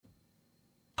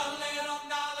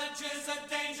knowledge is a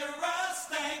dangerous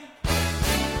thing.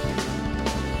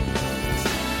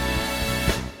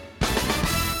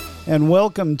 And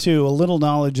welcome to A Little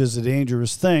Knowledge is a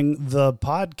Dangerous Thing, the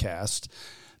podcast.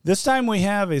 This time we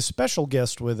have a special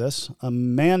guest with us,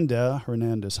 Amanda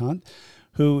Hernandez Hunt,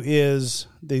 who is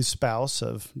the spouse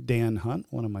of Dan Hunt,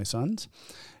 one of my sons.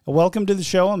 Welcome to the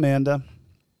show, Amanda.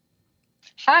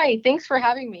 Hi, thanks for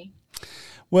having me.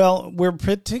 Well, we're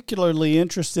particularly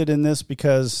interested in this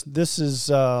because this is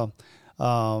an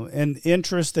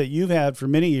interest that you've had for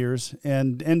many years,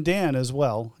 and Dan as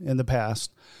well in the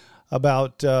past,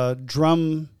 about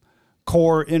Drum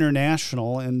Corp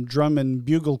International and drum and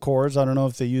bugle corps. I don't know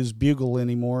if they use bugle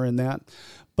anymore in that.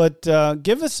 But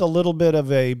give us a little bit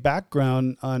of a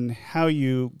background on how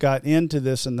you got into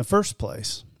this in the first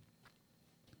place.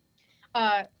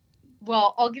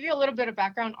 Well, I'll give you a little bit of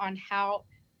background on how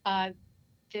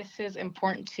this is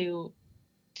important to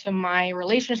my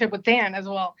relationship with Dan as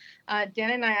well.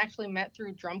 Dan and I actually met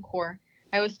through Drum Corp.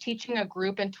 I was teaching a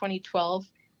group in 2012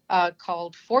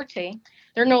 called Forte.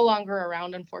 They're no longer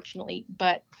around, unfortunately,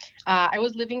 but I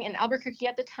was living in Albuquerque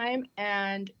at the time,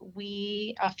 and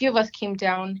a few of us came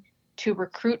down to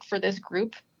recruit for this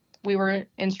group. We were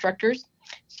instructors.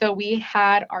 So we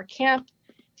had our camp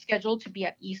scheduled to be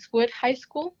at Eastwood High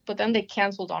School, but then they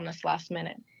canceled on us last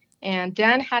minute. And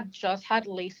Dan had just had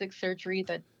LASIK surgery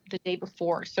the day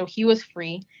before, so he was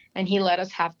free, and he let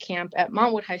us have camp at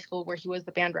Montwood High School, where he was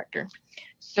the band director.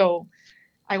 So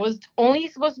I was only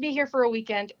supposed to be here for a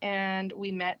weekend, and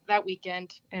we met that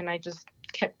weekend, and I just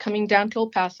kept coming down to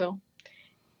El Paso.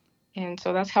 And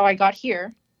so that's how I got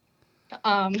here.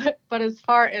 But as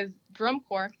far as Drum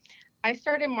Corps, I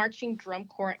started marching Drum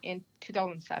Corps in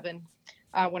 2007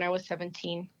 when I was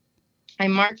 17. I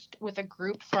marched with a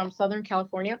group from Southern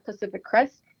California, Pacific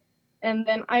Crest, and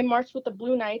then I marched with the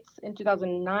Blue Knights in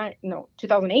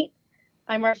 2008.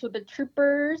 I marched with the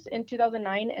Troopers in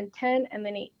 2009 and 10, and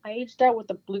then I aged out with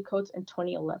the Blue Coats in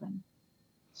 2011.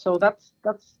 So that's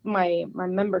my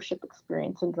membership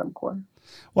experience in Drum Corps.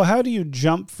 Well, how do you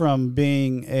jump from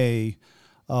being a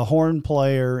horn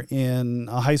player in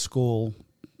a high school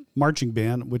marching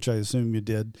band, which I assume you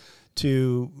did,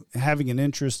 to having an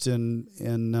interest in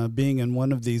being in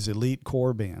one of these elite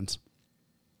corps bands?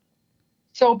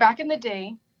 So back in the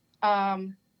day,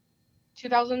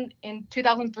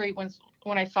 2003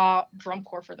 when I saw Drum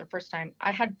Corps for the first time,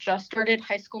 I had just started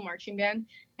high school marching band,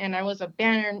 and I was a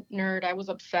band nerd. I was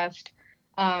obsessed.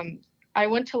 I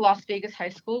went to Las Vegas High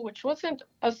School, which wasn't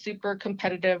a super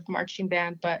competitive marching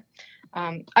band, but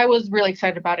I was really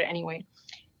excited about it anyway.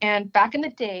 And back in the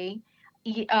day,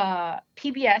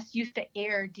 PBS used to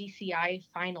air DCI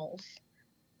finals.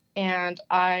 And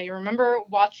I remember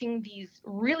watching these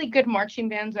really good marching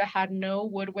bands that had no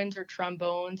woodwinds or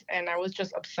trombones, and I was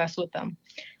just obsessed with them.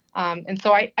 And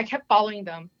so I kept following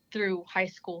them through high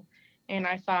school. And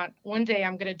I thought, one day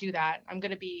I'm going to do that. I'm going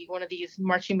to be one of these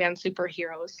marching band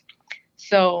superheroes.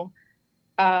 So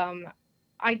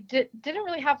I didn't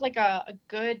really have like a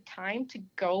good time to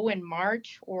go and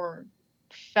march, or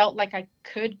felt like I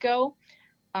could go.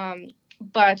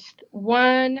 But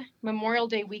one Memorial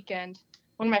Day weekend,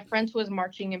 one of my friends who was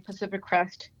marching in Pacific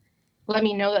Crest let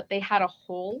me know that they had a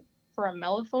hole for a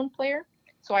mellophone player.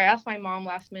 So I asked my mom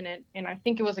last minute, and I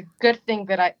think it was a good thing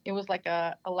that it was like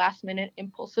a last minute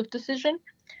impulsive decision,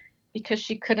 because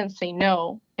she couldn't say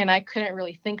no, and I couldn't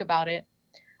really think about it.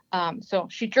 So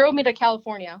she drove me to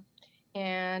California,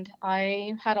 and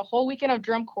I had a whole weekend of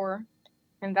Drum Corps,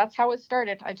 and that's how it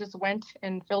started. I just went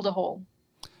and filled a hole.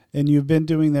 And you've been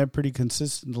doing that pretty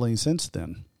consistently since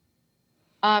then.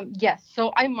 Yes.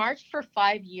 So I marched for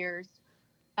 5 years,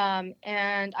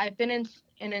 and I've been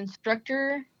an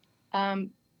instructor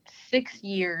 6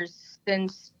 years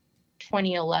since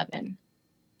 2011.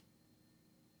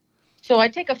 So I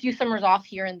take a few summers off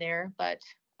here and there, but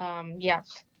yeah,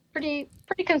 pretty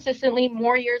consistently,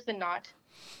 more years than not.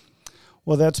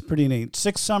 Well, that's pretty neat.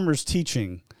 6 summers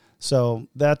teaching. So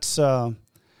that's, and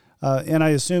I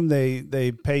assume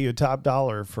they pay you top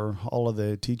dollar for all of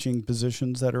the teaching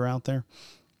positions that are out there.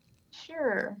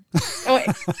 Sure.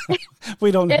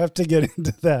 We don't have to get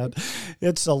into that.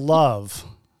 It's a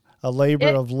labor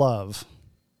of love.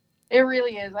 It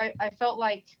really is. I felt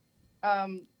like,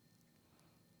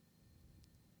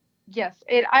 yes,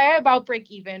 I about break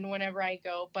even whenever I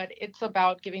go, but it's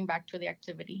about giving back to the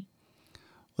activity.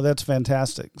 Well, that's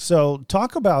fantastic. So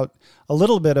talk about a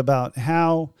little bit about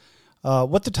how,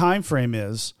 what the time frame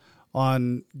is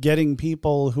on getting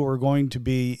people who are going to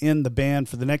be in the band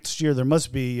for the next year. There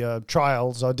must be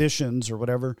trials, auditions, or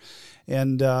whatever,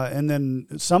 and then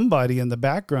somebody in the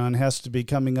background has to be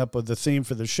coming up with the theme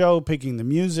for the show, picking the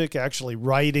music, actually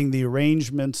writing the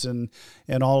arrangements and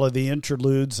all of the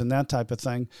interludes and that type of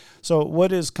thing. So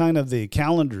what is kind of the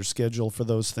calendar schedule for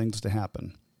those things to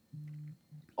happen?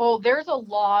 Oh, there's a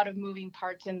lot of moving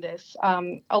parts in this.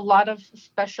 A lot of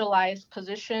specialized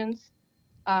positions.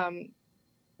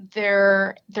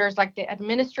 There's like the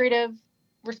administrative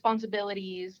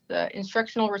responsibilities, the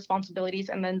instructional responsibilities,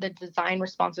 and then the design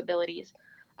responsibilities.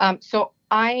 So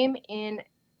I'm in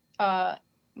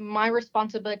my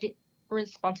responsibility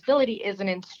is an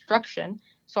instruction.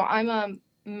 So I'm a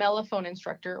mellophone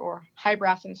instructor or high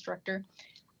brass instructor.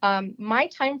 My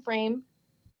time frame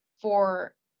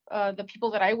for the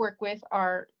people that I work with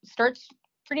starts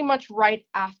pretty much right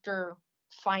after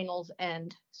finals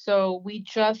end. So we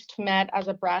just met as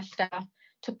a brass staff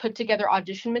to put together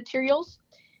audition materials.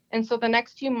 And so the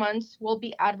next few months, we'll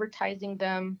be advertising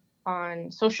them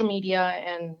on social media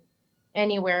and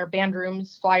anywhere, band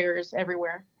rooms, flyers,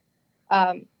 everywhere.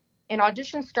 And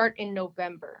auditions start in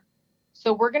November.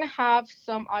 So we're going to have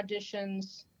some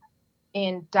auditions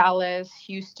in Dallas,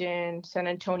 Houston, San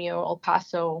Antonio, El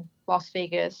Paso, Las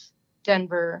Vegas,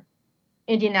 Denver,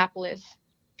 Indianapolis.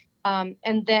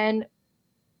 And then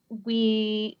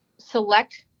we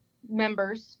select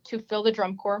members to fill the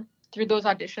drum corps through those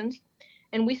auditions,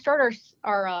 and we start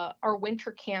our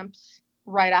winter camps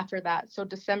right after that. So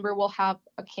December we'll have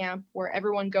a camp where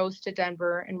everyone goes to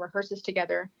Denver and rehearses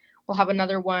together. We'll have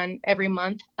another one every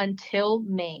month until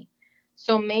May.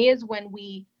 So May is when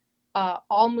we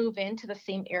all move into the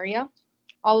same area.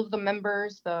 All of the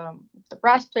members, the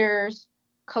brass players,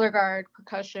 color guard,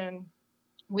 percussion,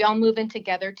 we all move in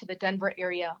together to the Denver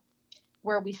area,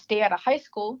 where we stay at a high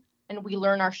school and we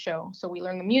learn our show. So we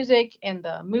learn the music and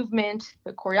the movement,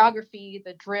 the choreography,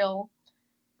 the drill.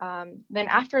 Then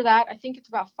after that, I think it's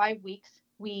about 5 weeks,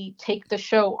 we take the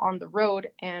show on the road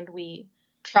and we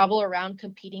travel around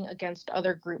competing against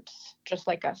other groups just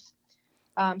like us.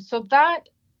 So that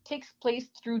takes place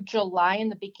through July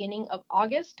and the beginning of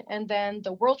August. And then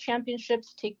the World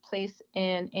Championships take place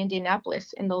in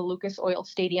Indianapolis in the Lucas Oil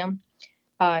Stadium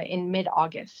in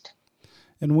mid-August.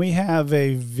 And we have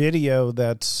a video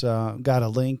that's got a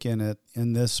link in it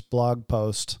in this blog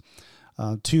post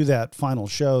to that final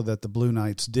show that the Blue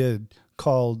Knights did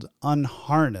called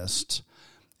Unharnessed.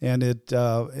 And it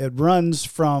runs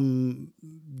from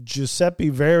Giuseppe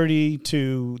Verdi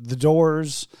to The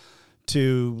Doors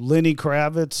to Lenny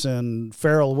Kravitz and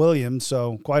Pharrell Williams.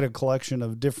 So quite a collection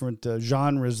of different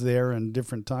genres there and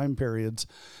different time periods.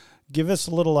 Give us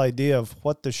a little idea of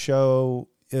what the show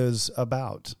is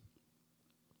about.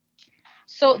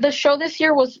 So the show this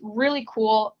year was really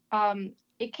cool.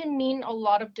 It can mean a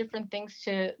lot of different things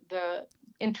to the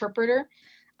interpreter.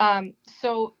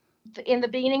 So in the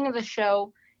beginning of the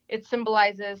show, it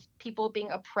symbolizes people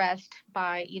being oppressed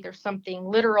by either something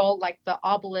literal, like the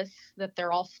obelisk that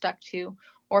they're all stuck to,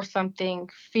 or something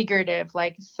figurative,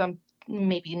 like some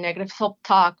maybe negative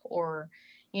self-talk or,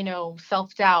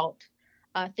 self-doubt,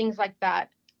 things like that.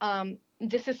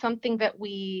 This is something that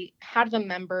we had the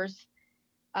members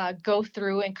go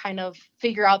through and kind of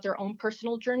figure out their own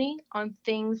personal journey on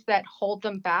things that hold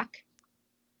them back.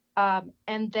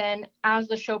 And then as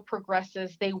the show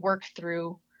progresses, they work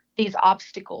through these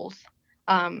obstacles.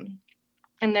 And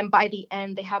then by the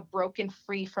end, they have broken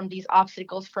free from these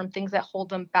obstacles, from things that hold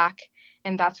them back.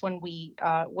 And that's when we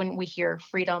hear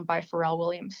Freedom by Pharrell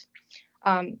Williams.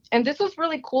 And this was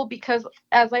really cool because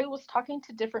as I was talking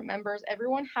to different members,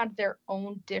 everyone had their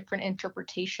own different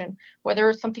interpretation, whether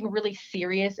it was something really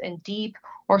serious and deep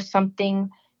or something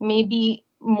maybe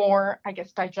more, I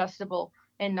guess, digestible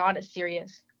and not as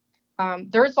serious.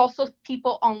 There's also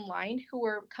people online who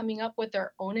were coming up with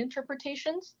their own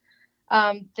interpretations.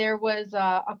 There was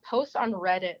a post on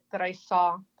Reddit that I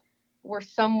saw where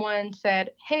someone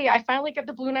said, "Hey, I finally get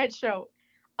the Blue Knight show.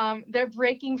 They're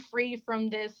breaking free from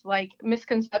this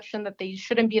misconception that they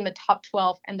shouldn't be in the top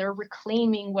 12, and they're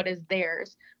reclaiming what is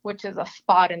theirs, which is a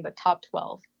spot in the top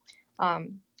 12.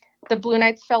 The Blue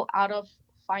Knights fell out of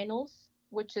finals,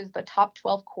 which is the top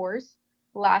 12 corps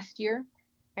last year,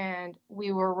 and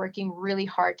we were working really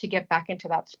hard to get back into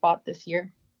that spot this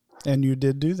year. And you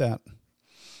did do that.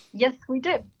 Yes, we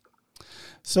did.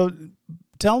 So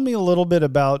tell me a little bit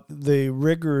about the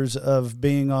rigors of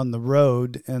being on the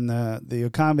road and the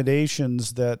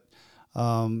accommodations that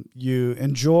you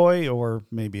enjoy or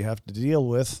maybe have to deal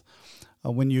with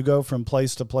when you go from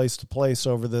place to place to place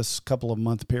over this couple of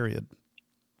month period.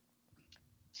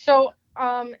 So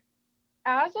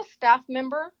as a staff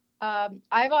member, I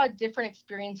have a different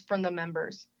experience from the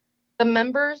members. The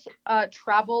members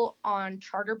travel on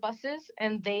charter buses,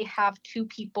 and they have two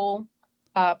people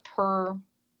per,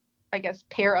 I guess,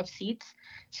 pair of seats.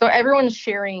 So everyone's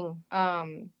sharing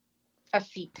a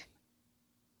seat,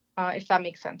 if that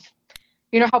makes sense.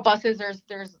 You know how buses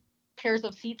there's pairs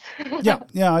of seats.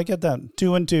 Yeah, I get that.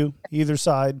 2 and 2, either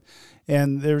side,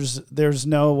 and there's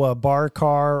no bar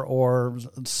car or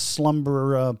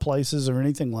slumber places or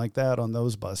anything like that on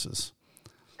those buses.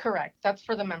 Correct. That's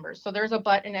for the members. So there's a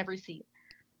butt in every seat.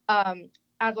 As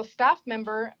a staff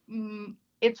member,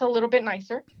 it's a little bit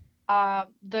nicer.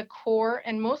 The Corps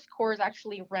and most Corps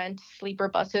actually rent sleeper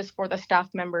buses for the staff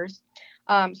members.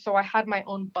 So I had my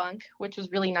own bunk, which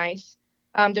was really nice.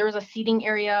 There was a seating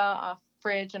area, a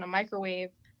fridge, and a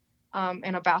microwave,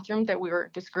 and a bathroom that we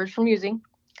were discouraged from using.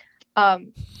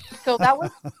 So that was.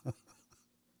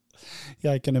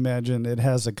 Yeah, I can imagine it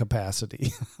has a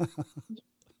capacity.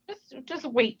 Just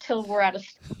wait till we're at a.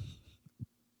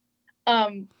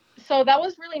 So that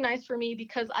was really nice for me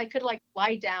because I could like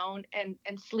lie down and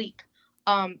sleep.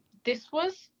 This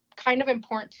was kind of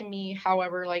important to me.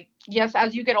 However, like, yes,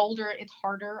 as you get older, it's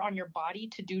harder on your body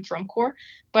to do drum corps,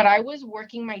 but I was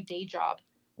working my day job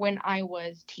when I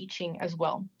was teaching as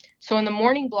well. So in the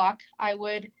morning block, I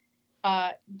would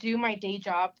do my day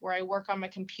job where I work on my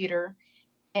computer.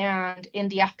 And in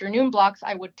the afternoon blocks,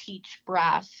 I would teach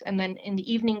brass. And then in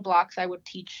the evening blocks, I would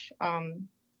teach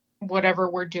whatever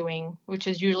we're doing, which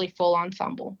is usually full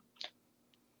ensemble.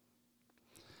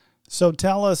 So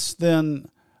tell us then,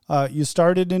 you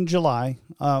started in July.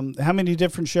 How many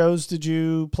different shows did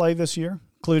you play this year,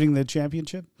 including the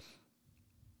championship?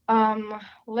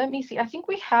 Let me see. I think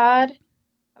we had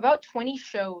about 20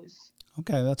 shows.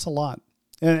 Okay, that's a lot.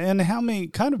 And how many,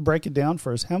 kind of break it down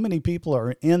for us, how many people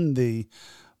are in the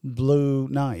Blue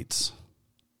Knights?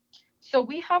 So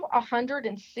we have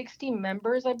 160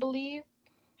 members, I believe.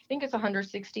 I think it's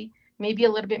 160, maybe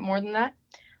a little bit more than that.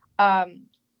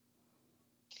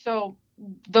 So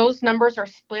those numbers are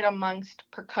split amongst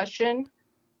percussion,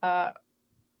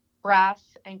 brass,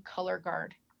 and color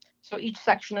guard. So each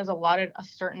section is allotted a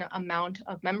certain amount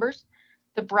of members.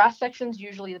 The brass section is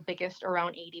usually the biggest,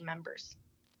 around 80 members.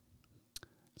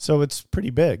 So it's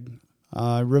pretty big.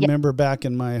 I remember back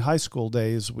in my high school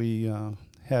days, we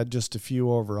had just a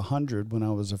few over 100 when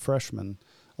I was a freshman,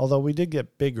 although we did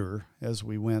get bigger as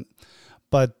we went.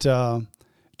 But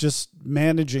just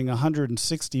managing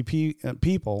 160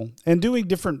 people and doing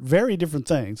very different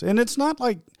things. And it's not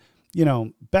like,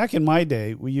 back in my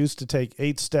day, we used to take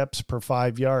 8 steps per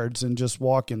 5 yards and just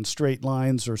walk in straight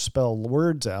lines or spell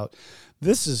words out.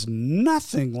 This is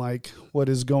nothing like what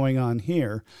is going on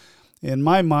here. In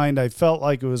my mind, I felt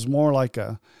like it was more like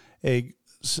a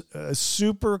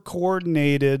super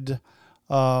coordinated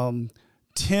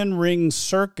 10-ring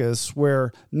circus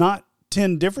where not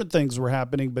 10 different things were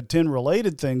happening, but 10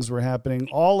 related things were happening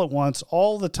all at once,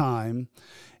 all the time.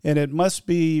 And it must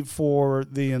be for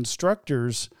the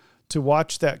instructors to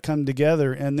watch that come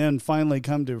together and then finally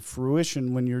come to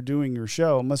fruition when you're doing your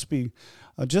show. It must be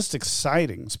just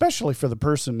exciting, especially for the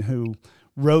person who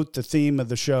wrote the theme of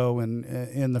the show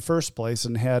in the first place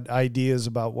and had ideas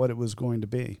about what it was going to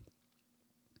be.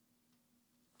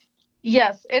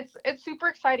 Yes, it's super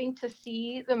exciting to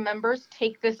see the members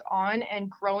take this on and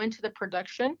grow into the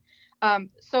production.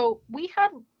 So we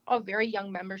had a very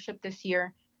young membership this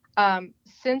year.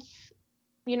 Since,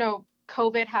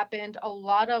 COVID happened,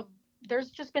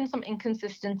 there's just been some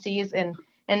inconsistencies in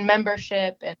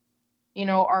membership and,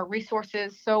 our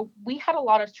resources. So we had a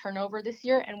lot of turnover this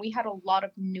year and we had a lot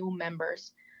of new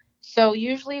members. So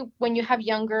usually when you have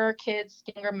younger kids,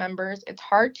 younger members, it's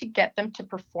hard to get them to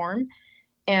perform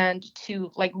and to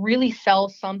like really sell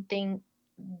something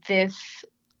this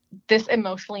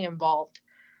emotionally involved.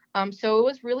 So it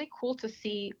was really cool to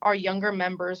see our younger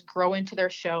members grow into their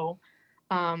show.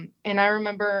 And I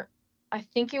remember, I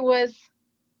think it was,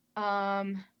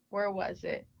 where was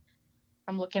it?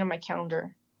 I'm looking at my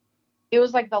calendar. It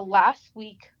was like the last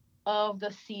week of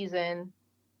the season.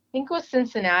 I think it was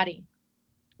Cincinnati,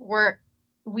 where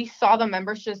we saw the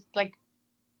members just like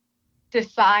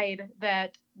decide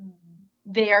that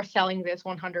they are selling this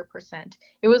 100%.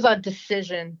 It was a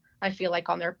decision, I feel like,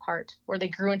 on their part where they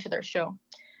grew into their show.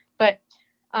 But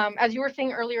as you were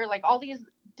saying earlier, like all these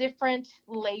different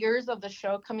layers of the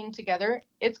show coming together,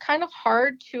 it's kind of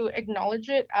hard to acknowledge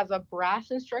it as a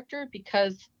brass instructor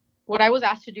because what I was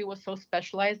asked to do was so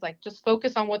specialized, like just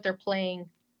focus on what they're playing.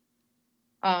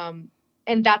 And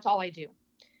that's all I do.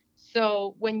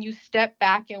 So when you step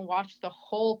back and watch the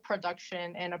whole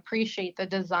production and appreciate the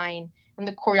design and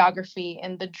the choreography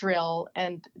and the drill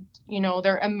and,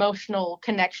 their emotional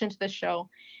connection to the show,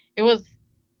 it was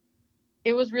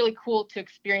really cool to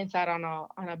experience that on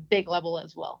a big level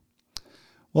as well.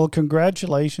 Well,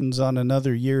 congratulations on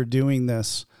another year doing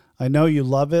this. I know you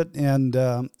love it, and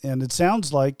it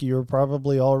sounds like you're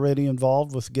probably already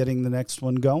involved with getting the next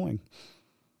one going.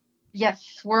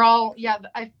 Yes, we're all, yeah,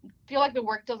 I feel like the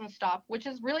work doesn't stop, which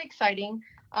is really exciting.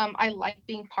 I like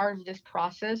being part of this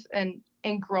process and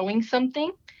growing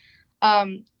something.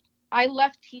 I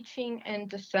left teaching in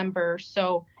December,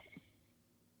 so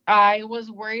I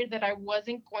was worried that I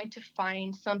wasn't going to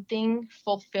find something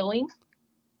fulfilling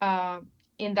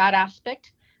in that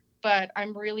aspect. But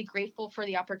I'm really grateful for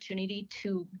the opportunity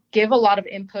to give a lot of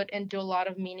input and do a lot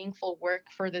of meaningful work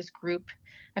for this group.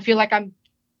 I feel like I'm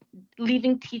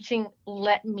leaving teaching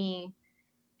let me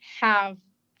have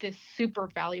this super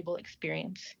valuable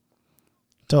experience.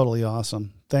 Totally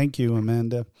awesome. Thank you,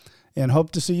 Amanda, and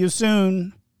hope to see you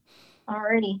soon.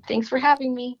 Alrighty. Thanks for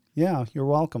having me. Yeah, you're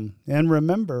welcome. And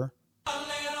remember,